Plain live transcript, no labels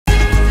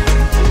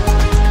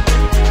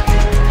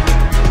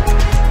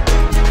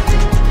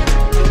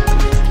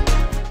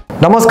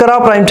ನಮಸ್ಕಾರ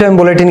prime time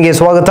ಬುಲೆಟಿನ್ಗೆ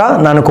ಸ್ವಾಗತ.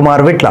 ನಾನು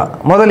ಕುಮಾರ್ ವಿಟ್ಲ.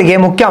 ಮೊದಲಿಗೆ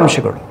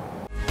ಮುಖ್ಯಾಂಶಗಳು.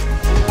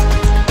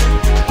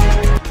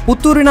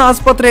 ಪುತ್ತೂರಿನ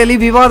ಆಸ್ಪತ್ರೆಯಲ್ಲಿ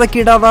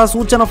ವಿವಾದಕ್ಕೀಡಾದ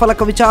ಸೂಚನಾ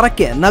ಫಲಕ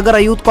ವಿಚಾರಕ್ಕೆ ನಗರ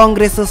ಯೂತ್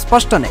ಕಾಂಗ್ರೆಸ್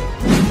ಸ್ಪಷ್ಟನೆ.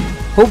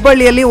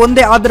 ಹುಬ್ಬಳ್ಳಿಯಲ್ಲಿ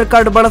ಒಂದೇ ಆಧಾರ್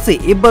ಕಾರ್ಡ್ ಬಳಸಿ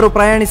ಇಬ್ಬರು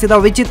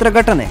ಪ್ರಯಾಣಿಸಿದ ವಿಚಿತ್ರ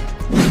ಘಟನೆ.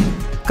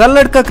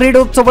 ಕಲ್ಲಡ್ಕ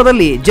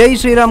ಕ್ರೀಡೋತ್ಸವದಲ್ಲಿ ಜೈ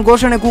ಶ್ರೀರಾಮ್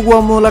ಘೋಷಣೆ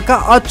ಕೂಗುವ ಮೂಲಕ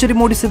ಅಚ್ಚರಿ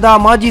ಮೂಡಿಸಿದ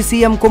ಮಾಜಿ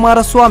ಸಿಎಂ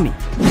ಕುಮಾರಸ್ವಾಮಿ.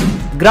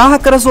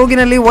 ಗ್ರಾಹಕರ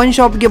ಸೋಗಿನಲ್ಲಿ ಒನ್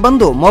ಶಾಪ್ಗೆ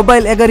ಬಂದು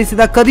ಮೊಬೈಲ್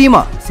ಎಗರಿಸಿದ ಕದೀಮ,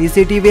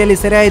 ಸಿಸಿಟಿವಿಯಲ್ಲಿ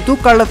ಸೆರೆಯಾಯಿತು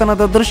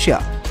ಕಳ್ಳತನದ ದೃಶ್ಯ.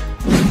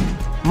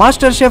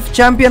 ಮಾಸ್ಟರ್ ಶೆಫ್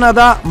ಚಾಂಪಿಯನ್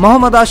ಆದ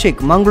ಮೊಹಮ್ಮದ್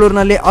ಆಶಿಕ್,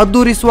 ಮಂಗಳೂರಿನಲ್ಲಿ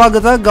ಅದ್ದೂರಿ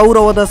ಸ್ವಾಗತ,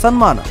 ಗೌರವದ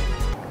ಸನ್ಮಾನ.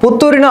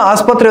 ಪುತ್ತೂರಿನ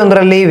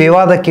ಆಸ್ಪತ್ರೆಯೊಂದರಲ್ಲಿ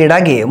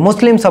ವಿವಾದಕ್ಕೀಡಾಗಿ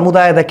ಮುಸ್ಲಿಂ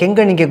ಸಮುದಾಯದ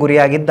ಕೆಂಗಣ್ಣಿಗೆ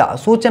ಗುರಿಯಾಗಿದ್ದ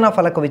ಸೂಚನಾ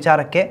ಫಲಕ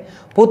ವಿಚಾರಕ್ಕೆ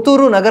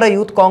ಪುತ್ತೂರು ನಗರ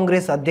ಯೂತ್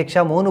ಕಾಂಗ್ರೆಸ್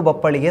ಅಧ್ಯಕ್ಷ ಮೋನು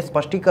ಬಪ್ಪಳಿಗೆ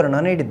ಸ್ಪಷ್ಟೀಕರಣ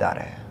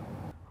ನೀಡಿದ್ದಾರೆ.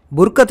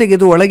 ಬುರ್ಕ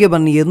ತೆಗೆದು ಒಳಗೆ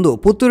ಬನ್ನಿ ಎಂದು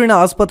ಪುತ್ತೂರಿನ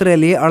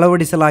ಆಸ್ಪತ್ರೆಯಲ್ಲಿ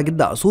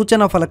ಅಳವಡಿಸಲಾಗಿದ್ದ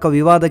ಸೂಚನಾ ಫಲಕ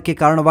ವಿವಾದಕ್ಕೆ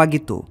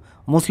ಕಾರಣವಾಗಿತ್ತು.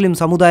 ಮುಸ್ಲಿಂ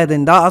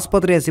ಸಮುದಾಯದಿಂದ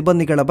ಆಸ್ಪತ್ರೆಯ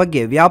ಸಿಬ್ಬಂದಿಗಳ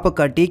ಬಗ್ಗೆ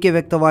ವ್ಯಾಪಕ ಟೀಕೆ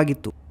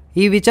ವ್ಯಕ್ತವಾಗಿತ್ತು.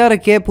 ಈ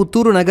ವಿಚಾರಕ್ಕೆ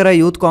ಪುತ್ತೂರು ನಗರ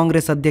ಯೂತ್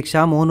ಕಾಂಗ್ರೆಸ್ ಅಧ್ಯಕ್ಷ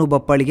ಮೋನು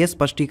ಬಪ್ಪಳಿಗೆ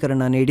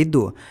ಸ್ಪಷ್ಟೀಕರಣ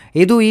ನೀಡಿದ್ದು,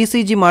 ಇದು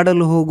ಇಸಿಜಿ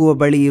ಮಾಡಲು ಹೋಗುವ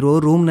ಬಳಿ ಇರೋ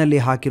ರೂಮ್ನಲ್ಲಿ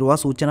ಹಾಕಿರುವ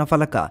ಸೂಚನಾ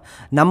ಫಲಕ.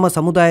 ನಮ್ಮ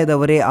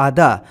ಸಮುದಾಯದವರೇ ಆದ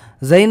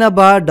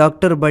ಝೈನಬಾ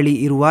ಡಾಕ್ಟರ್ ಬಳಿ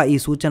ಇರುವ ಈ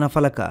ಸೂಚನಾ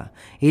ಫಲಕ.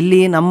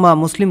 ಇಲ್ಲಿ ನಮ್ಮ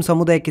ಮುಸ್ಲಿಂ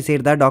ಸಮುದಾಯಕ್ಕೆ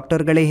ಸೇರಿದ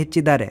ಡಾಕ್ಟರ್ಗಳೇ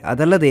ಹೆಚ್ಚಿದ್ದಾರೆ.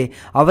 ಅದಲ್ಲದೆ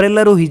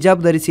ಅವರೆಲ್ಲರೂ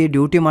ಹಿಜಾಬ್ ಧರಿಸಿ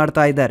ಡ್ಯೂಟಿ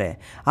ಮಾಡ್ತಾ ಇದ್ದಾರೆ.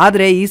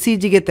 ಆದರೆ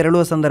ಇಸಿಜಿಗೆ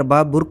ತೆರಳುವ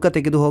ಸಂದರ್ಭ ಬುರ್ಕ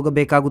ತೆಗೆದು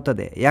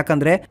ಹೋಗಬೇಕಾಗುತ್ತದೆ.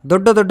 ಯಾಕಂದ್ರೆ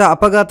ದೊಡ್ಡ ದೊಡ್ಡ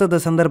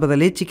ಅಪಘಾತದ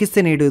ಸಂದರ್ಭದಲ್ಲಿ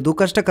ಚಿಕಿತ್ಸೆ ನೀಡುವುದು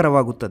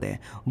ಕಷ್ಟಕರವಾಗುತ್ತದೆ.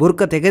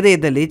 ಬುರ್ಕ ತೆಗೆದೇ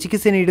ಇದ್ದಲ್ಲಿ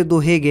ಚಿಕಿತ್ಸೆ ನೀಡುವುದು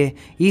ಹೇಗೆ,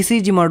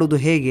 ಇಸಿಜಿ ಮಾಡುವುದು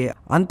ಹೇಗೆ?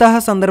 ಅಂತಹ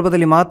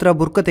ಸಂದರ್ಭದಲ್ಲಿ ಮಾತ್ರ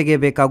ಬುರ್ಕ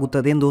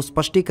ತೆಗೆಯಬೇಕಾಗುತ್ತದೆ ಎಂದು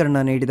ಸ್ಪಷ್ಟೀಕರಣ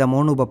ನೀಡಿದ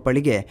ಮೋನು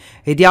ಬಪ್ಪಳಿಗೆ,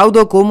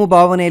 ಇದ್ಯಾವುದೋ ಕೋಮು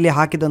ಭಾವನೆಯಲ್ಲಿ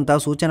ಹಾಕಿದಂಥ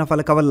ಸೂಚನಾ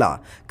ಫಲಕವಲ್ಲ.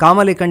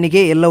 ಕಾಮಲೆ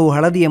ಕಣ್ಣಿಗೆ ಎಲ್ಲವೂ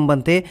ಹಳದಿ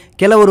ಎಂಬಂತೆ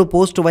ಕೆಲವರು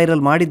ಪೋಸ್ಟ್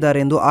ವೈರಲ್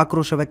ಮಾಡಿದ್ದಾರೆ ಎಂದು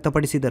ಆಕ್ರೋಶ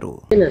ವ್ಯಕ್ತಪಡಿಸಿದರು.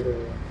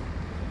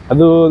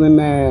 ಅದು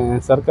ನಿನ್ನೆ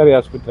ಸರ್ಕಾರಿ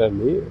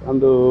ಹಾಸ್ಪಿಟಲಲ್ಲಿ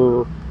ಒಂದು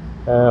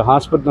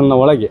ಹಾಸ್ಪಿಟಲ್ನ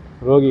ಒಳಗೆ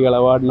ರೋಗಿಗಳ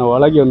ವಾರ್ಡ್ನ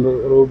ಒಳಗೆ ಒಂದು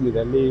ರೂಮ್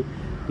ಇದೆ. ಅಲ್ಲಿ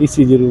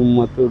ಇಸಿಜಿ ರೂಮ್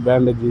ಮತ್ತು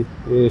ಬ್ಯಾಂಡೇಜ್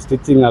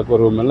ಸ್ಟಿಚಿಂಗ್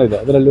ಹಾಕುವ ರೂಮ್ ಎಲ್ಲ ಇದೆ.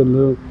 ಅದರಲ್ಲಿ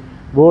ಒಂದು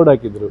ಬೋರ್ಡ್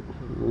ಹಾಕಿದ್ರು,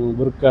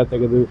 ಬುರ್ಕ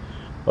ತೆಗೆದು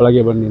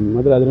ಒಳಗೆ ಬನ್ನಿ.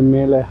 ಮತ್ತು ಅದರ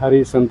ಮೇಲೆ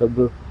ಹರೀಶ್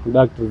ಅಂತದ್ದು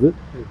ಡಾಕ್ಟ್ರದ್ದು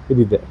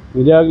ಇದಿದೆ.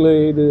 ನಿಜವಾಗ್ಲೂ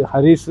ಇದು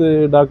ಹರೀಶ್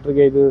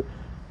ಡಾಕ್ಟ್ರಿಗೆ ಇದು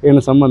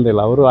ಏನು ಸಂಬಂಧ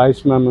ಇಲ್ಲ. ಅವರು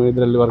ಆಯುಷ್ಮಾನ್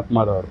ಇದರಲ್ಲಿ ವರ್ಕ್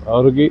ಮಾಡೋರು,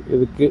 ಅವ್ರಿಗೆ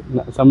ಇದಕ್ಕೆ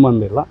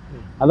ಸಂಬಂಧ ಇಲ್ಲ.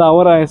 ಅದು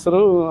ಅವರ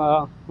ಹೆಸರು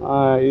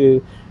ಈ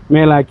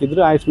ಮೇಲೆ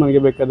ಹಾಕಿದ್ರು.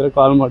 ಆಯುಷ್ಮಾನ್ಗೆ ಬೇಕಾದರೆ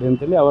ಕಾಲ್ ಮಾಡಿ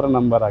ಅಂತೇಳಿ ಅವರ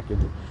ನಂಬರ್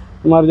ಹಾಕಿದ್ರು.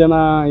 ಸುಮಾರು ಜನ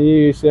ಈ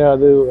ವಿಷಯ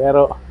ಅದು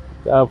ಯಾರೋ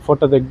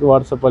ಫೋಟೋ ತೆಗೆದು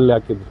ವಾಟ್ಸಪ್ಪಲ್ಲಿ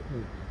ಹಾಕಿದ್ರು.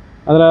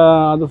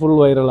 ಅದು ಫುಲ್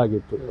ವೈರಲ್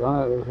ಆಗಿತ್ತು.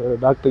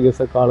 ಡಾಕ್ಟ್ರಿಗೆ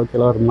ಸಹ ಕಾಳು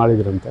ಕೆಲವರು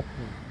ಮಾಡಿದ್ರಂತೆ.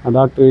 ಆ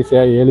ಡಾಕ್ಟ್ರ್ ವಿಷಯ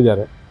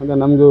ಹೇಳಿದ್ದಾರೆ. ಮತ್ತು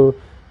ನಮಗೂ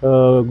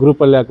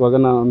ಗ್ರೂಪಲ್ಲಿ ಹಾಕುವಾಗ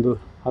ನಾನೊಂದು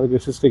ಅದಕ್ಕೆ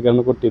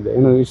ಸೃಷ್ಟೀಕರಣ ಕೊಟ್ಟಿದ್ದೆ.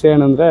 ಏನು ವಿಷಯ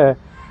ಏನಂದರೆ,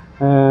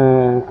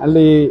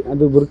 ಅಲ್ಲಿ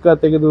ಅದು ಬುರ್ಕ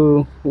ತೆಗೆದು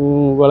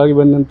ಒಳಗೆ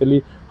ಬಂದಂತೇಳಿ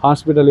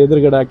ಹಾಸ್ಪಿಟಲ್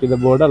ಎದುರುಗಡೆ ಹಾಕಿದ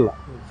ಬೋರ್ಡ್ ಅಲ್ಲ.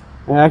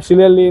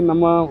 ಆ್ಯಕ್ಚುಲಿ ಅಲ್ಲಿ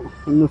ನಮ್ಮ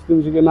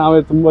ಮುಸ್ಲಿಮ್ಸಿಗೆ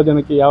ನಾವೇ ತುಂಬ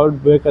ಜನಕ್ಕೆ ಯಾವ್ದು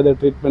ಬೇಕಾದ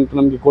ಟ್ರೀಟ್ಮೆಂಟ್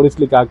ನಮಗೆ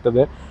ಕೊಡಿಸ್ಲಿಕ್ಕೆ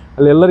ಆಗ್ತದೆ.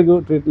 ಅಲ್ಲಿ ಎಲ್ಲರಿಗೂ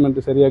ಟ್ರೀಟ್ಮೆಂಟ್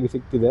ಸರಿಯಾಗಿ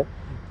ಸಿಗ್ತಿದೆ.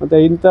 ಮತ್ತು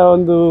ಇಂಥ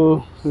ಒಂದು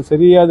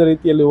ಸರಿಯಾದ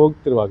ರೀತಿಯಲ್ಲಿ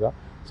ಹೋಗ್ತಿರುವಾಗ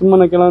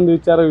ಸುಮ್ಮನೆ ಕೆಲವೊಂದು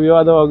ವಿಚಾರ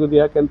ವಿವಾದವಾಗೋದು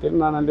ಯಾಕಂತೇಳಿ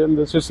ನಾನು ಅಲ್ಲಿ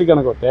ಒಂದು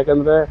ಸೃಷ್ಟೀಕರಣ ಕೊಟ್ಟೆ.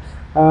 ಯಾಕಂದರೆ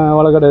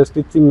ಒಳಗಡೆ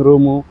ಸ್ಟಿಚಿಂಗ್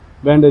ರೂಮು,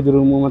 ಬ್ಯಾಂಡೇಜ್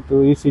ರೂಮು ಮತ್ತು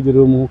ಇಸಿಜಿ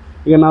ರೂಮು.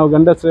 ಈಗ ನಾವು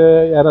ಗಂಡಸರೇ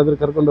ಯಾರಾದರೂ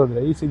ಕರ್ಕೊಂಡು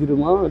ಹೋದರೆ ಇಸಿಜಿ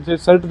ರೂಮು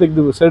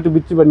ಶರ್ಟ್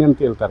ಬಿಚ್ಚಿ ಬನ್ನಿ ಅಂತ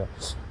ಹೇಳ್ತಾರೆ.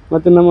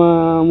 ಮತ್ತು ನಮ್ಮ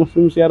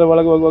ಮುಸ್ಲಿಮ್ಸ್ ಯಾರೋ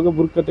ಒಳಗೆ ಹೋಗುವಾಗ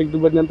ಬುರ್ಕ ತೆಗೆದು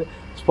ಬನ್ನಿ ಅಂತ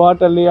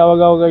ಸ್ಪಾಟಲ್ಲಿ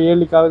ಆವಾಗ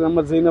ಹೇಳಲಿಕ್ಕಾಗ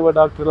ನಮ್ಮ ಝೈನಬಾ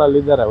ಡಾಕ್ಟ್ರೆಲ್ಲ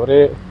ಅಲ್ಲಿದ್ದಾರೆ. ಅವರೇ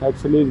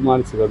ಆ್ಯಕ್ಚುಲಿ ಇದು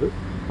ಮಾಡಿಸಿರೋದು.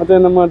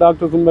 ಮತ್ತು ನಮ್ಮ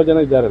ಡಾಕ್ಟ್ರು ತುಂಬ ಜನ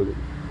ಇದ್ದಾರೆ ಅಲ್ಲಿ.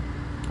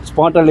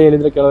 ಸ್ಪಾಟಲ್ಲಿ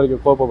ಹೇಳಿದರೆ ಕೆಲವರಿಗೆ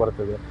ಕೋಪ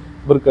ಬರ್ತದೆ,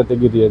 ಬುರ್ಕ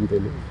ತೆಗೀರಿ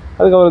ಅಂತೇಳಿ.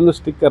 ಅದಕ್ಕೆ ಅವರೊಂದು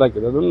ಸ್ಟಿಕ್ಕರ್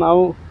ಹಾಕಿದ್ರು. ಅದನ್ನು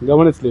ನಾವು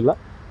ಗಮನಿಸಲಿಲ್ಲ.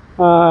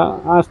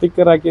 ಆ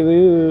ಸ್ಟಿಕ್ಕರ್ ಹಾಕಿದ್ದು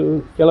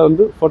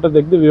ಕೆಲವೊಂದು ಫೋಟೋ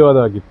ತೆಗೆದು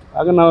ವಿವಾದವಾಗಿತ್ತು.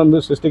 ಆಗ ನಾವೊಂದು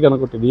ಸೃಷ್ಟೀಕರಣ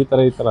ಕೊಟ್ಟಿದ್ದೆ,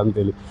 ಈ ಥರ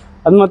ಅಂತೇಳಿ.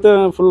 ಅದು ಮತ್ತೆ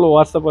ಫುಲ್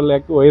ವಾಟ್ಸಪ್ಪಲ್ಲಿ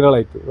ಹಾಕಿ ವೈರಲ್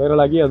ಆಯಿತು.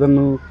 ವೈರಲ್ ಆಗಿ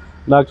ಅದನ್ನು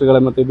ಡಾಕ್ಟ್ರುಗಳ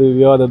ಮತ್ತು ಇದು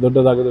ವಿವಾದ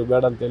ದೊಡ್ಡದಾಗೋದು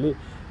ಬೇಡ ಅಂತೇಳಿ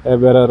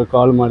ಬೇರೆಯವರು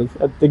ಕಾಲ್ ಮಾಡಿ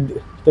ಅದು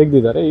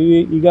ತೆಗೆದಿದ್ದಾರೆ.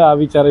 ಈಗ ಆ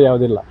ವಿಚಾರ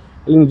ಯಾವುದಿಲ್ಲ.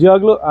 ಅಲ್ಲಿ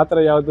ನಿಜವಾಗ್ಲೂ ಆ ಥರ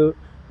ಯಾವುದು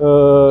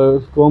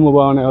ಕೋಮು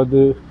ಭಾವನೆ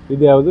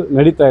ಯಾವುದು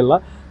ನಡೀತಾ ಇಲ್ಲ.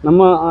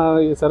 ನಮ್ಮ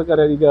ಸರ್ಕಾರ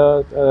ಈಗ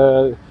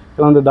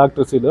ಕೆಲವೊಂದು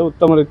ಡಾಕ್ಟರ್ಸ್ ಇದೆ,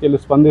 ಉತ್ತಮ ರೀತಿಯಲ್ಲಿ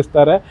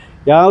ಸ್ಪಂದಿಸ್ತಾರೆ.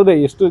 ಯಾವುದೇ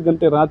ಎಷ್ಟು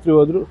ಗಂಟೆ ರಾತ್ರಿ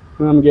ಹೋದರೂ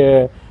ನಮಗೆ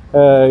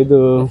ಇದು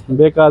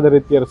ಬೇಕಾದ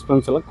ರೀತಿಯ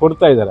ರೆಸ್ಪಾನ್ಸ್ ಎಲ್ಲ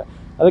ಕೊಡ್ತಾ ಇದ್ದಾರೆ.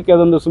 ಅದಕ್ಕೆ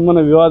ಅದೊಂದು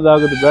ಸುಮ್ಮನೆ ವಿವಾದ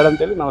ಆಗೋದು ಬೇಡ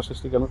ಅಂತೇಳಿ ನಾವು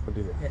ಸೃಷ್ಟಿಕರಣ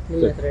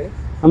ಕೊಟ್ಟಿದ್ದೇವೆ.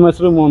 ನಮ್ಮ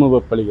ಹೆಸರು ಮೋನು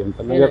ಬಪ್ಪಳಿಗೆ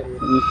ಅಂತ,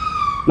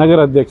 ನಗರ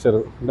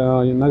ಅಧ್ಯಕ್ಷರು,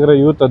 ನಗರ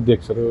ಯೂತ್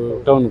ಅಧ್ಯಕ್ಷರು,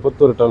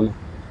 ಪುತ್ತೂರು ಟೌನ್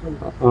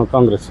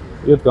ಕಾಂಗ್ರೆಸ್,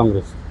 ಯೂತ್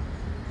ಕಾಂಗ್ರೆಸ್.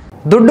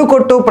 ದುಡ್ಡು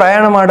ಕೊಟ್ಟು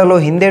ಪ್ರಯಾಣ ಮಾಡಲು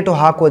ಹಿಂದೇಟು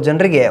ಹಾಕುವ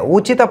ಜನರಿಗೆ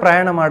ಉಚಿತ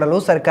ಪ್ರಯಾಣ ಮಾಡಲು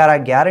ಸರ್ಕಾರ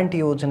ಗ್ಯಾರಂಟಿ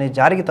ಯೋಜನೆ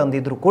ಜಾರಿಗೆ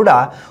ತಂದಿದ್ರೂ ಕೂಡ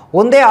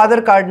ಒಂದೇ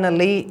ಆಧಾರ್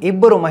ಕಾರ್ಡ್ನಲ್ಲಿ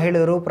ಇಬ್ಬರು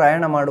ಮಹಿಳೆಯರು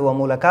ಪ್ರಯಾಣ ಮಾಡುವ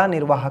ಮೂಲಕ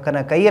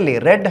ನಿರ್ವಾಹಕನ ಕೈಯಲ್ಲಿ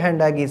ರೆಡ್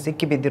ಹ್ಯಾಂಡ್ ಆಗಿ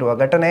ಸಿಕ್ಕಿಬಿದ್ದಿರುವ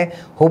ಘಟನೆ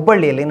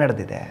ಹುಬ್ಬಳ್ಳಿಯಲ್ಲಿ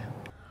ನಡೆದಿದೆ.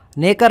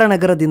 ನೇಕಾರ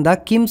ನಗರದಿಂದ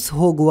ಕಿಮ್ಸ್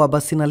ಹೋಗುವ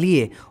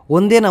ಬಸ್ಸಿನಲ್ಲಿಯೇ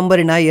ಒಂದೇ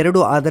ನಂಬರಿನ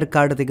 2 ಆಧಾರ್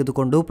ಕಾರ್ಡ್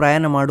ತೆಗೆದುಕೊಂಡು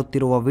ಪ್ರಯಾಣ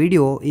ಮಾಡುತ್ತಿರುವ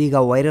ವಿಡಿಯೋ ಈಗ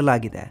ವೈರಲ್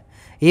ಆಗಿದೆ.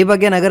 ಈ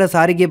ಬಗ್ಗೆ ನಗರ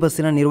ಸಾರಿಗೆ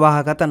ಬಸ್ಸಿನ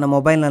ನಿರ್ವಾಹಕ ತನ್ನ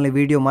ಮೊಬೈಲ್ನಲ್ಲಿ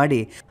ವಿಡಿಯೋ ಮಾಡಿ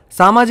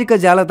ಸಾಮಾಜಿಕ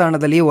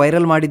ಜಾಲತಾಣದಲ್ಲಿ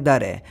ವೈರಲ್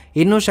ಮಾಡಿದ್ದಾರೆ.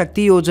 ಇನ್ನು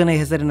ಶಕ್ತಿ ಯೋಜನೆ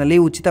ಹೆಸರಿನಲ್ಲಿ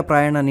ಉಚಿತ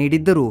ಪ್ರಯಾಣ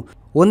ನೀಡಿದ್ದರೂ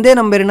ಒಂದೇ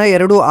ನಂಬರಿನ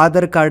 2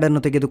 ಆಧಾರ್ ಕಾರ್ಡ್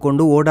ಅನ್ನು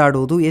ತೆಗೆದುಕೊಂಡು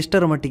ಓಡಾಡುವುದು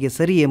ಎಷ್ಟರ ಮಟ್ಟಿಗೆ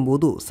ಸರಿ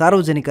ಎಂಬುದು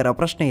ಸಾರ್ವಜನಿಕರ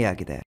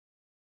ಪ್ರಶ್ನೆಯಾಗಿದೆ.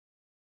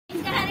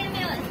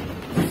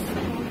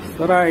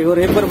 ಸರ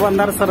ಇವರು ಇಬ್ಬರು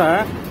ಬಂದಾರ ಸರ,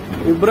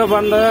 ಇಬ್ರು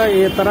ಬಂದು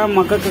ಈ ತರ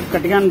ಮಕ್ಕಕ್ಕೆ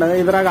ಕಟ್ಕೊಂಡು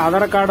ಇದ್ರಾಗ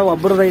ಆಧಾರ್ ಕಾರ್ಡ್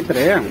ಒಬ್ರದ್ದು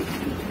ಐತ್ರಿ,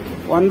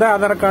 ಒಂದೇ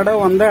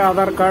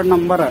ಆಧಾರ್ ಕಾರ್ಡ್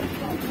ನಂಬರ್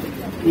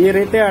ಈ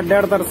ರೀತಿ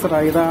ಅಡ್ಡಾಡ್ತಾರ ಸರ್.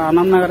 ಇದು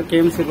ಆನಂದ್ ನಗರ್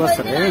KMC ಬಸ್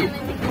ರೀ.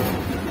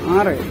 ಹಾ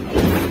ರೀ,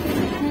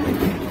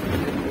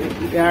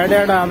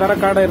 ಎರಡೆರಡು ಆಧಾರ್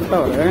ಕಾರ್ಡ್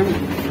ಇರ್ತಾವ್ರಿ.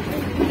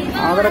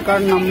 ಆಧಾರ್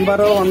ಕಾರ್ಡ್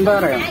ನಂಬರ್ ಒಂದೇ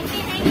ರೀ.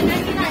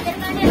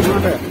 ಹಾ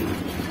ರೀ,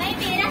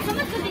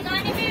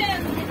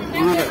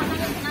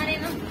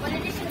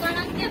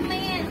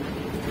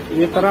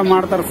 ಈ ತರ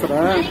ಮಾಡ್ತಾರ ಸರ್.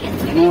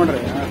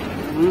 ನೋಡ್ರಿ,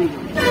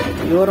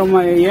 ಇವ್ರು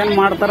ಏನ್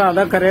ಮಾಡ್ತಾರ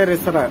ಅದ ಕರೆಯರಿ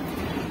ಸರ್.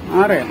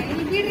 ಹಾ ರೀ,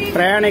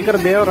 ಪ್ರಯಾಣಿಕರ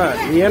ದೇವ್ರ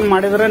ಏನ್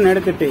ಮಾಡಿದ್ರೆ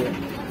ನಡೀತೈತಿ.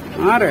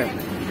 ಹಾ ರೀ,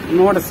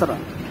 ನೋಡಿ ಸರ್.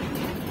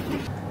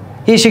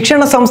 ಈ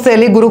ಶಿಕ್ಷಣ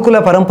ಸಂಸ್ಥೆಯಲ್ಲಿ ಗುರುಕುಲ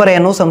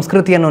ಪರಂಪರೆಯನ್ನು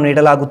ಸಂಸ್ಕೃತಿಯನ್ನು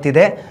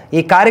ನೀಡಲಾಗುತ್ತಿದೆ.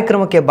 ಈ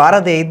ಕಾರ್ಯಕ್ರಮಕ್ಕೆ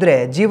ಬಾರದೇ ಇದ್ರೆ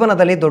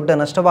ಜೀವನದಲ್ಲಿ ದೊಡ್ಡ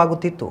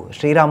ನಷ್ಟವಾಗುತ್ತಿತ್ತು.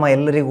 ಶ್ರೀರಾಮ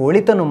ಎಲ್ಲರಿಗೂ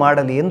ಒಳಿತನ್ನು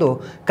ಮಾಡಲಿ ಎಂದು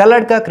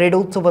ಕಲ್ಲಡ್ಕ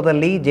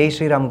ಕ್ರೀಡೋತ್ಸವದಲ್ಲಿ ಜೈ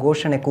ಶ್ರೀರಾಮ್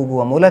ಘೋಷಣೆ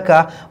ಕೂಗುವ ಮೂಲಕ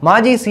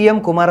ಮಾಜಿ ಸಿಎಂ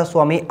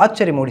ಕುಮಾರಸ್ವಾಮಿ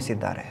ಅಚ್ಚರಿ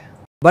ಮೂಡಿಸಿದ್ದಾರೆ.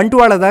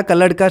 ಬಂಟ್ವಾಳದ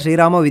ಕಲ್ಲಡ್ಕ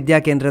ಶ್ರೀರಾಮ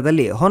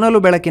ವಿದ್ಯಾಕೇಂದ್ರದಲ್ಲಿ ಹೊನಲು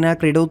ಬೆಳಕಿನ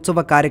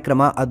ಕ್ರೀಡೋತ್ಸವ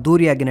ಕಾರ್ಯಕ್ರಮ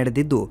ಅದ್ದೂರಿಯಾಗಿ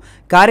ನಡೆದಿದ್ದು,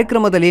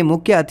 ಕಾರ್ಯಕ್ರಮದಲ್ಲಿ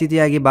ಮುಖ್ಯ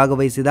ಅತಿಥಿಯಾಗಿ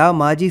ಭಾಗವಹಿಸಿದ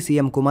ಮಾಜಿ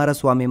ಸಿಎಂ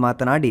ಕುಮಾರಸ್ವಾಮಿ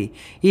ಮಾತನಾಡಿ,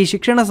 ಈ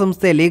ಶಿಕ್ಷಣ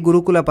ಸಂಸ್ಥೆಯಲ್ಲಿ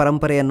ಗುರುಕುಲ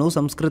ಪರಂಪರೆಯನ್ನು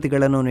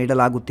ಸಂಸ್ಕೃತಿಗಳನ್ನು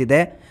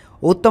ನೀಡಲಾಗುತ್ತಿದೆ.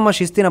 ಉತ್ತಮ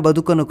ಶಿಸ್ತಿನ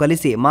ಬದುಕನ್ನು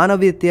ಕಲಿಸಿ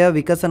ಮಾನವೀಯತೆಯ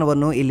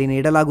ವಿಕಸನವನ್ನು ಇಲ್ಲಿ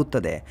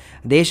ನೀಡಲಾಗುತ್ತದೆ.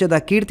 ದೇಶದ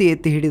ಕೀರ್ತಿ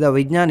ಎತ್ತಿ ಹಿಡಿದ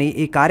ವಿಜ್ಞಾನಿ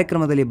ಈ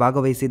ಕಾರ್ಯಕ್ರಮದಲ್ಲಿ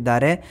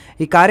ಭಾಗವಹಿಸಿದ್ದಾರೆ.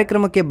 ಈ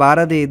ಕಾರ್ಯಕ್ರಮಕ್ಕೆ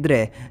ಬಾರದೇ ಇದ್ದರೆ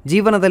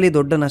ಜೀವನದಲ್ಲಿ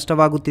ದೊಡ್ಡ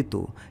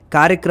ನಷ್ಟವಾಗುತ್ತಿತ್ತು.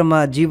 ಕಾರ್ಯಕ್ರಮ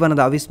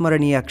ಜೀವನದ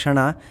ಅವಿಸ್ಮರಣೀಯ ಕ್ಷಣ.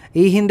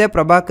 ಈ ಹಿಂದೆ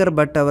ಪ್ರಭಾಕರ್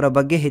ಭಟ್ ಅವರ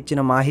ಬಗ್ಗೆ ಹೆಚ್ಚಿನ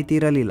ಮಾಹಿತಿ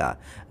ಇರಲಿಲ್ಲ.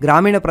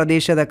 ಗ್ರಾಮೀಣ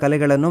ಪ್ರದೇಶದ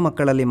ಕಲೆಗಳನ್ನು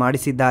ಮಕ್ಕಳಲ್ಲಿ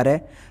ಮಾಡಿಸಿದ್ದಾರೆ.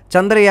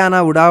 ಚಂದ್ರಯಾನ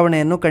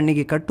ಉಡಾವಣೆಯನ್ನು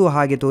ಕಣ್ಣಿಗೆ ಕಟ್ಟುವ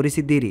ಹಾಗೆ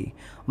ತೋರಿಸಿದ್ದೀರಿ.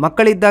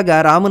 ಮಕ್ಕಳಿದ್ದಾಗ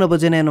ರಾಮನ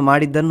ಭಜನೆಯನ್ನು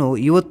ಮಾಡಿದ್ದನ್ನು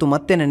ಇವತ್ತು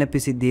ಮತ್ತೆ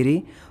ನೆನಪಿಸಿದ್ದೀರಿ.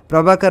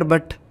 ಪ್ರಭಾಕರ್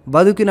ಭಟ್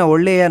ಬದುಕಿನ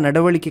ಒಳ್ಳೆಯ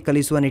ನಡವಳಿಕೆ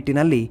ಕಲಿಸುವ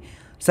ನಿಟ್ಟಿನಲ್ಲಿ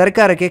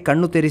ಸರ್ಕಾರಕ್ಕೆ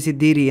ಕಣ್ಣು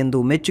ತೆರೆಸಿದ್ದೀರಿ ಎಂದು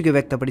ಮೆಚ್ಚುಗೆ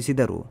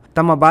ವ್ಯಕ್ತಪಡಿಸಿದರು.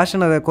 ತಮ್ಮ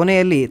ಭಾಷಣದ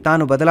ಕೊನೆಯಲ್ಲಿ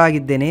ತಾನು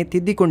ಬದಲಾಗಿದ್ದೇನೆ,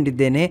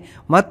 ತಿದ್ದಿಕೊಂಡಿದ್ದೇನೆ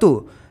ಮತ್ತು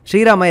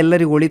ಶ್ರೀರಾಮ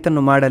ಎಲ್ಲರಿಗೂ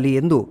ಒಳಿತನ್ನು ಮಾಡಲಿ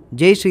ಎಂದು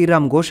ಜೈ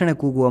ಶ್ರೀರಾಮ್ ಘೋಷಣೆ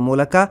ಕೂಗುವ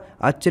ಮೂಲಕ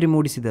ಅಚ್ಚರಿ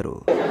ಮೂಡಿಸಿದರು.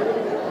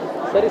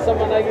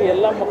 ಸರಿಸಮನಾಗಿ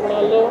ಎಲ್ಲ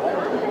ಮಕ್ಕಳಲ್ಲೂ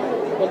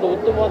ಒಂದು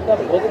ಉತ್ತಮವಾದ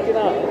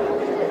ಬದುಕಿನ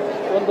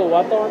ಒಂದು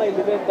ವಾತಾವರಣ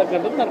ಇಲ್ಲಿದೆ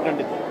ಅಂತಕ್ಕಂಥದ್ದು ನಾನು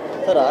ಕಂಡಿದ್ದೆ.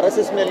 ಸರ್,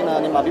 RSS ಮೇಲಿನ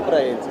ನಿಮ್ಮ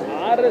ಅಭಿಪ್ರಾಯ ಏನು ಸರ್?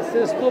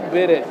 RSSದು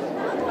ಬೇರೆ,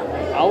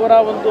 ಅವರ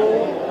ಒಂದು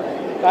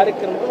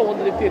ಕಾರ್ಯಕ್ರಮಗಳು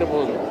ಒಂದು ರೀತಿ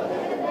ಇರಬಹುದು,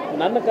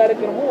 ನನ್ನ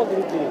ಕಾರ್ಯಕ್ರಮವೂ ಒಂದು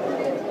ರೀತಿ ಇದೆ.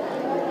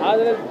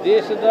 ಆದರೆ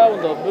ದೇಶದ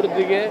ಒಂದು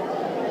ಅಭಿವೃದ್ಧಿಗೆ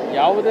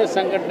ಯಾವುದೇ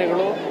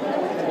ಸಂಘಟನೆಗಳು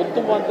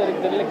ಉತ್ತಮವಾದ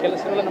ರೀತಿಯಲ್ಲಿ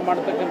ಕೆಲಸಗಳನ್ನು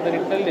ಮಾಡ್ತಕ್ಕಂಥ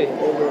ನಿಟ್ಟಿನಲ್ಲಿ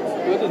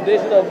ಇವತ್ತು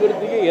ದೇಶದ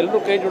ಅಭಿವೃದ್ಧಿಗೆ ಎಲ್ಲರೂ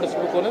ಕೈ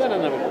ಜೋಡಿಸಬೇಕು ಅನ್ನೋದೇ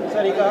ನನ್ನ ಅಭಿಪ್ರಾಯ.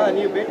 ಸರ್, ಈಗ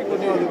ನೀವು ಭೇಟಿ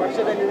ಕೊಟ್ಟಿದ್ದೀವಿ,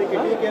 ಪಕ್ಷದಲ್ಲಿ ಇದಕ್ಕೆ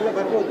ಟೀಕೆ ಎಲ್ಲ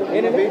ಬರ್ಬೋದು,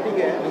 ಏನೇನು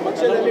ಭೇಟಿಗೆ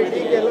ಪಕ್ಷದಲ್ಲಿ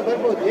ಟೀಕೆ ಎಲ್ಲ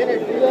ಬರ್ಬೋದು,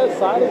 ಏನೇನು ಈಗ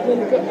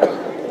ಸಾರ್ವಜನಿಕ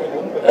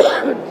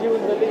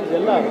ಜೀವನದಲ್ಲಿ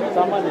ಇದೆಲ್ಲ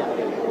ಸಾಮಾನ್ಯ.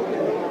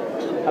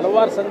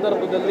 ಹಲವಾರು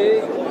ಸಂದರ್ಭದಲ್ಲಿ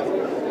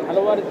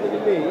ಹಲವಾರು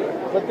ರೀತಿಯಲ್ಲಿ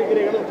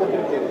ಪ್ರತಿಕ್ರಿಯೆಗಳನ್ನು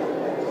ಕೊಟ್ಟಿರ್ತೀವಿ.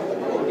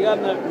 ಈಗ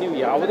ನೀವು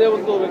ಯಾವುದೇ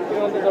ಒಂದು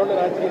ವ್ಯಕ್ತಿಗಳನ್ನು ತಗೊಳ್ಳಿ,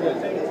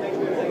 ರಾಜಕೀಯದಲ್ಲಿ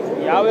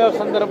ಯಾವ್ಯಾವ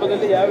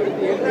ಸಂದರ್ಭದಲ್ಲಿ ಯಾವ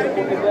ರೀತಿ ಹೇಳಿಕೆ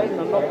ಕೊಟ್ಟಿದ್ದಾರೆ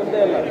ನನ್ನೊಬ್ಬಂದೇ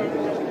ಅಲ್ಲ,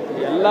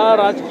 ಎಲ್ಲ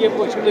ರಾಜಕೀಯ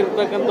ಪಕ್ಷಗಳು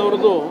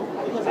ಇರ್ತಕ್ಕಂಥವ್ರದ್ದು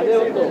ಅದೇ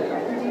ಒಂದು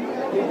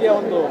ರೀತಿಯ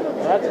ಒಂದು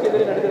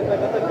ರಾಜಕೀಯದಲ್ಲಿ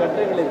ನಡೆದಿರ್ತಕ್ಕಂಥ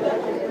ಘಟನೆಗಳಿದೆ.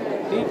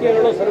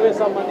 ಟೀಕೆಗಳು ಸರ್ವೇ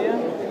ಸಾಮಾನ್ಯ,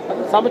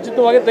 ಅದು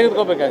ಸಮಚಿತವಾಗಿ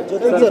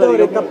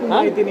ತೆಗೆದುಕೋಬೇಕಾಗುತ್ತೆ. ತಪ್ಪು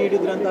ಮಾಹಿತಿ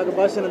ನೀಡಿದ್ರಂತ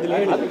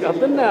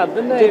ಭಾಷಣದಲ್ಲಿ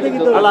ಅದನ್ನೇ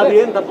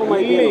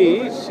ಇಲ್ಲಿ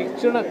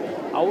ಶಿಕ್ಷಣ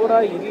ಅವರ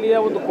ಇಲ್ಲಿಯ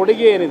ಒಂದು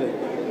ಕೊಡುಗೆ ಏನಿದೆ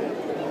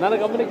ನನ್ನ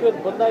ಗಮನಕ್ಕೆ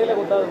ಇವತ್ತು ಬಂದಾಗಲೇ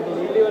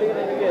ಗೊತ್ತಾದಂಥದ್ದು. ಇಲ್ಲಿವರೆಗೆ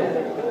ನನಗೆ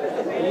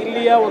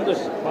ಇಲ್ಲಿಯ ಒಂದು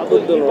ಅದು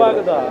ಈ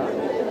ಭಾಗದ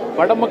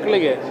ಬಡ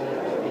ಮಕ್ಕಳಿಗೆ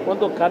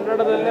ಒಂದು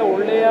ಕನ್ನಡದಲ್ಲೇ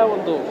ಒಳ್ಳೆಯ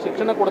ಒಂದು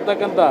ಶಿಕ್ಷಣ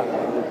ಕೊಡ್ತಕ್ಕಂಥ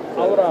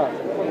ಅವರ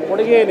ಒಂದು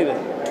ಕೊಡುಗೆ ಏನಿದೆ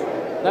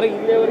ನನಗೆ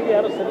ಇಲ್ಲಿಯವರೆಗೆ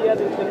ಯಾರು ಸರಿಯಾದ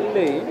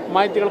ರೀತಿಯಲ್ಲಿ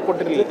ಮಾಹಿತಿಗಳು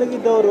ಕೊಟ್ಟಿರಲಿಲ್ಲ.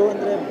 ಜೊತೆಗಿದ್ದವರು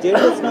ಅಂದರೆ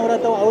JDSನವರು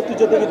ಅಥವಾ ಅವತ್ತು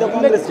ಜೊತೆಗಿದ್ದ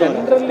ಕಾಂಗ್ರೆಸ್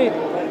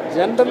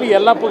ಜನರಲ್ಲಿ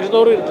ಎಲ್ಲ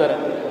ಪಕ್ಷದವರು ಇರ್ತಾರೆ,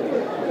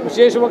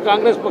 ವಿಶೇಷವಾಗಿ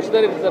ಕಾಂಗ್ರೆಸ್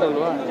ಪಕ್ಷದವರು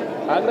ಇರ್ತಾರಲ್ವ.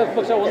 ಕಾಂಗ್ರೆಸ್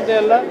ಪಕ್ಷ ಒಂದೇ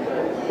ಅಲ್ಲ,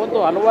 ಒಂದು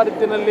ಹಲವಾರು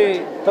ರೀತಿಯಲ್ಲಿ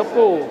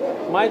ತಪ್ಪು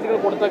ಮಾಹಿತಿಗಳು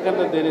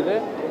ಕೊಡ್ತಕ್ಕಂಥದ್ದೇನಿದೆ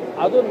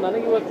ಅದು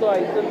ನನಗಿವತ್ತು ಆ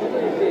ಇದ್ದಂಥ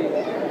ಇಲ್ಲಿ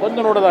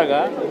ಬಂದು ನೋಡಿದಾಗ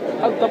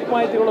ಅದು ತಪ್ಪು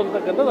ಮಾಹಿತಿಗಳು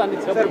ಅಂತಕ್ಕಂಥದ್ದು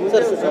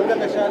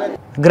ಅನಿಸಿಕೆ.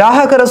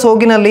 ಗ್ರಾಹಕರ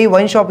ಸೋಗಿನಲ್ಲಿ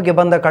ವೈನ್ ಶಾಪ್ಗೆ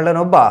ಬಂದ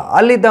ಕಳ್ಳನೊಬ್ಬ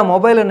ಅಲ್ಲಿದ್ದ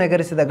ಮೊಬೈಲನ್ನು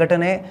ಎಗರಿಸಿದ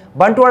ಘಟನೆ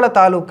ಬಂಟ್ವಾಳ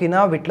ತಾಲೂಕಿನ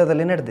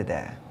ವಿಟ್ಲದಲ್ಲಿ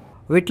ನಡೆದಿದೆ.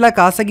 ವಿಟ್ಲ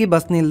ಖಾಸಗಿ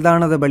ಬಸ್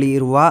ನಿಲ್ದಾಣದ ಬಳಿ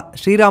ಇರುವ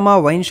ಶ್ರೀರಾಮ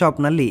ವೈನ್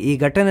ಶಾಪ್ನಲ್ಲಿ ಈ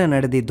ಘಟನೆ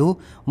ನಡೆದಿದ್ದು,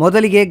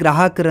 ಮೊದಲಿಗೆ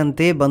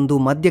ಗ್ರಾಹಕರಂತೆ ಬಂದು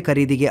ಮದ್ಯ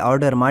ಖರೀದಿಗೆ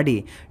ಆರ್ಡರ್ ಮಾಡಿ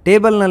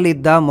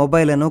ಟೇಬಲ್ನಲ್ಲಿದ್ದ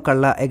ಮೊಬೈಲನ್ನು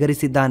ಕಳ್ಳ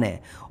ಎಗರಿಸಿದ್ದಾನೆ.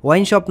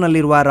 ವೈನ್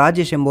ಶಾಪ್ನಲ್ಲಿರುವ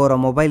ರಾಜೇಶ್ ಎಂಬುವರ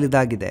ಮೊಬೈಲ್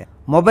ಇದಾಗಿದೆ.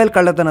 ಮೊಬೈಲ್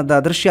ಕಳ್ಳತನದ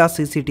ದೃಶ್ಯ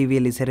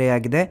ಸಿಸಿಟಿವಿಯಲ್ಲಿ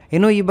ಸೆರೆಯಾಗಿದೆ.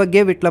 ಇನ್ನು ಈ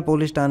ಬಗ್ಗೆ ವಿಟ್ಲ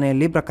ಪೊಲೀಸ್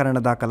ಠಾಣೆಯಲ್ಲಿ ಪ್ರಕರಣ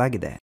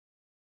ದಾಖಲಾಗಿದೆ.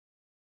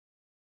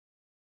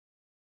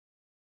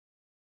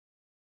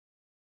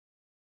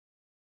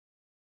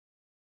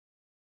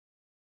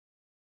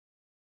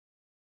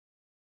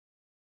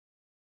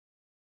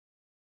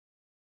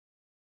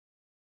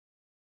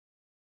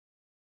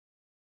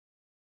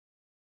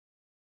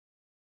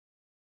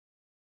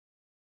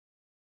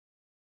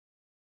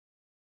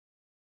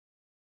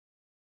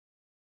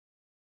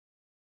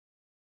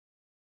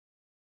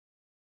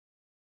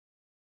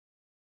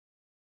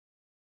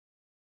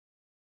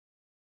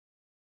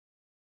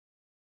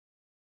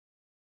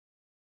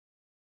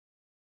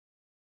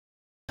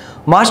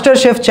 ಮಾಸ್ಟರ್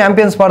ಶೆಫ್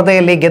ಚಾಂಪಿಯನ್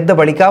ಸ್ಪರ್ಧೆಯಲ್ಲಿ ಗೆದ್ದ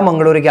ಬಳಿಕ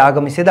ಮಂಗಳೂರಿಗೆ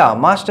ಆಗಮಿಸಿದ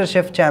ಮಾಸ್ಟರ್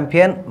ಶೆಫ್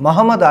ಚಾಂಪಿಯನ್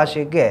ಮೊಹಮ್ಮದ್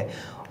ಆಶಿಕ್ಗೆ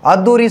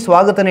ಅದ್ದೂರಿ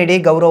ಸ್ವಾಗತ ನೀಡಿ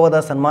ಗೌರವದ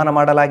ಸನ್ಮಾನ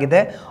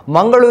ಮಾಡಲಾಗಿದೆ.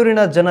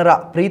 ಮಂಗಳೂರಿನ ಜನರ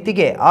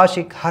ಪ್ರೀತಿಗೆ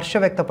ಆಶಿಕ್ ಹರ್ಷ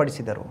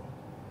ವ್ಯಕ್ತಪಡಿಸಿದರು.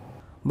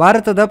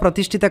 ಭಾರತದ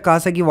ಪ್ರತಿಷ್ಠಿತ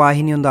ಖಾಸಗಿ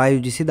ವಾಹಿನಿಯೊಂದು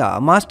ಆಯೋಜಿಸಿದ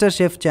ಮಾಸ್ಟರ್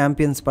ಶೆಫ್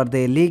ಚಾಂಪಿಯನ್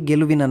ಸ್ಪರ್ಧೆಯಲ್ಲಿ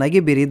ಗೆಲುವಿನ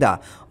ನಗೆ ಬೀರಿದ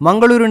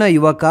ಮಂಗಳೂರಿನ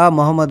ಯುವಕ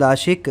ಮೊಹಮ್ಮದ್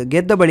ಆಶಿಕ್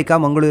ಗೆದ್ದ ಬಳಿಕ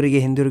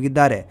ಮಂಗಳೂರಿಗೆ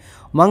ಹಿಂದಿರುಗಿದ್ದಾರೆ.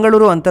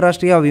 ಮಂಗಳೂರು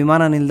ಅಂತಾರಾಷ್ಟ್ರೀಯ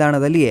ವಿಮಾನ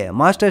ನಿಲ್ದಾಣದಲ್ಲಿಯೇ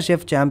ಮಾಸ್ಟರ್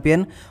ಶೆಫ್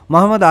ಚಾಂಪಿಯನ್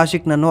ಮೊಹಮ್ಮದ್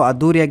ಆಶಿಕ್ನನ್ನು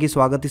ಅದ್ದೂರಿಯಾಗಿ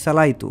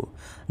ಸ್ವಾಗತಿಸಲಾಯಿತು.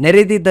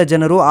 ನೆರೆದಿದ್ದ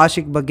ಜನರು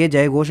ಆಶಿಕ್ ಬಗ್ಗೆ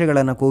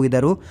ಜಯಘೋಷಗಳನ್ನು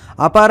ಕೂಗಿದರು.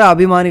 ಅಪಾರ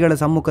ಅಭಿಮಾನಿಗಳ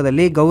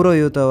ಸಮ್ಮುಖದಲ್ಲಿ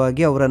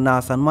ಗೌರವಯುತವಾಗಿ ಅವರನ್ನು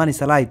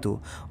ಸನ್ಮಾನಿಸಲಾಯಿತು.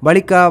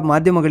 ಬಳಿಕ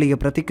ಮಾಧ್ಯಮಗಳಿಗೆ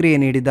ಪ್ರತಿಕ್ರಿಯೆ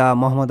ನೀಡಿದ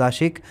ಮೊಹಮ್ಮದ್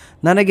ಆಶಿಕ್,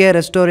 ನನಗೆ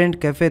ರೆಸ್ಟೋರೆಂಟ್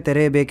ಕೆಫೆ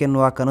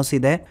ತೆರೆಯಬೇಕೆನ್ನುವ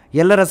ಕನಸಿದೆ.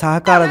 ಎಲ್ಲರ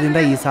ಸಹಕಾರದಿಂದ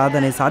ಈ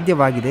ಸಾಧನೆ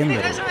ಸಾಧ್ಯವಾಗಿದೆ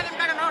ಎಂದರು.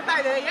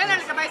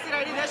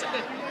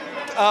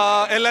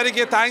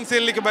 ಎಲ್ಲರಿಗೆ ಥ್ಯಾಂಕ್ಸ್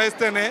ಹೇಳಲಿಕ್ಕೆ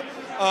ಬಯಸ್ತೇನೆ.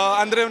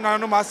 ಅಂದರೆ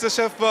ನಾನು ಮಾಸ್ಟರ್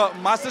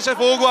ಶೆಫ್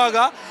ಹೋಗುವಾಗ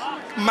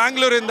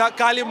ಮ್ಯಾಂಗ್ಳೂರಿಂದ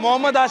ಖಾಲಿ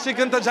ಮೊಹಮ್ಮದ್ ಆಶಿಕ್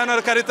ಅಂತ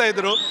ಜನರು ಕರಿತಾ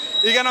ಇದ್ರು.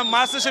 ಈಗ ನಮ್ಮ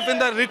ಮಾಸ್ಟರ್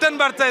ಶೆಫಿಂದ ರಿಟರ್ನ್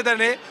ಬರ್ತಾ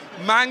ಇದ್ದಾನೆ.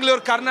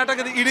 ಮ್ಯಾಂಗ್ಳೂರು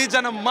ಕರ್ನಾಟಕದ ಇಡೀ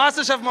ಜನ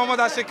ಮಾಸ್ಟರ್ ಶೆಫ್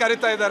ಮೊಹಮ್ಮದ್ ಆಶಿಕ್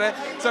ಕರಿತಾ ಇದ್ದಾರೆ.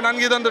 ಸೊ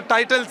ನನಗೆ ಇದೊಂದು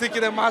ಟೈಟಲ್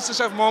ಸಿಕ್ಕಿದೆ, master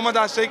chef Mohammed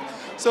Ashiq.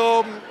 So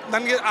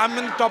ನನಗೆ I am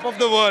in top of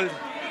the world.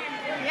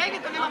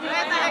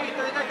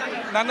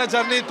 ನನ್ನ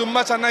ಜರ್ನಿ ತುಂಬ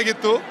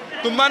ಚೆನ್ನಾಗಿತ್ತು,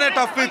 ತುಂಬಾ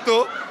ಟಫ್ ಇತ್ತು.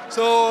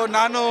 ಸೊ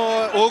ನಾನು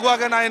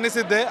ಹೋಗುವಾಗ ನಾನು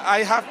ಎನಿಸಿದ್ದೆ I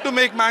have to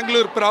make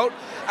Mangalore proud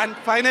and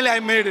finally I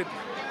made it.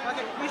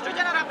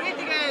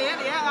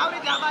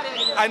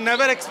 I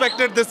never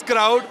expected this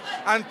crowd,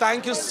 and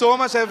thank you so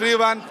much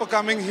everyone for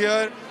coming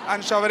here and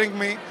showering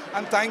me,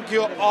 and thank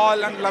you all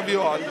and love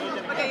you all.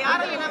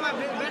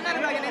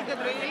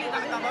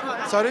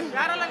 Sorry?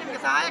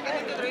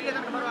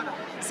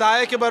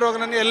 ಸಹಾಯಕ್ಕೆ ಬರುವಾಗ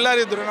ನನಗೆ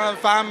ಎಲ್ಲರಿದ್ದರು, ನನ್ನ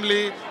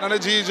family, ನನ್ನ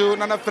ಜೀಜು,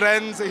 ನನ್ನ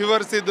friends,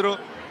 ಹಿವರ್ಸ್ ಇದ್ದರು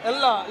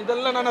ಎಲ್ಲ.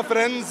 ಇದೆಲ್ಲ ನನ್ನ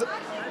ಫ್ರೆಂಡ್ಸ್,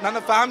 ನನ್ನ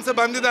ಫ್ಯಾಮ್ಸ್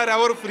ಬಂದಿದ್ದಾರೆ.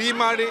 ಅವರು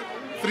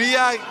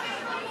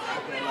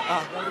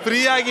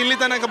ಫ್ರೀಯಾಗಿ ಇಲ್ಲಿ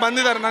ತನಕ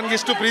ಬಂದಿದ್ದಾರೆ ನನಗೆ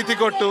ಇಷ್ಟು ಪ್ರೀತಿ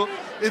ಕೊಟ್ಟು.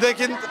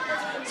 ಇದಕ್ಕಿಂತ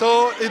ಸೊ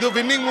ಇದು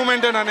ವಿನ್ನಿಂಗ್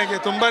ಮೂಮೆಂಟೇ, ನನಗೆ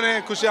ತುಂಬಾ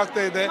ಖುಷಿ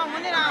ಆಗ್ತಾ ಇದೆ.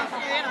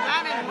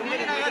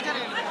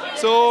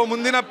 ಸೊ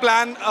ಮುಂದಿನ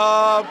plan,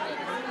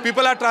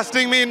 people are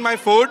trusting me in my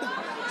food.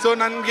 So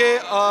ನನಗೆ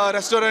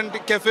ರೆಸ್ಟೋರೆಂಟ್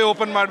ಕೆಫೆ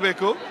ಓಪನ್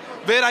ಮಾಡಬೇಕು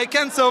where I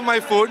can serve my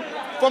food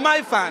for my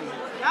fan.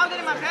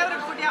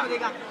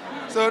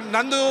 So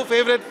ನಂದು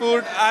favourite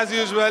food as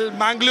usual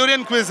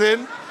Mangalorean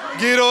cuisine,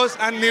 ಗೀರೋಸ್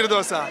and ನೀರು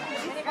ದೋಸೆ.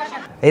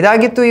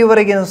 ಇದಾಗಿತ್ತು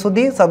ಈವರೆಗಿನ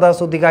ಸುದ್ದಿ. ಸದಾ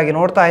ಸುದ್ದಿಗಾಗಿ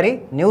ನೋಡ್ತಾ ಇರಿ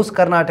ನ್ಯೂಸ್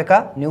ಕರ್ನಾಟಕ,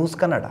 ನ್ಯೂಸ್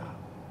ಕನ್ನಡ.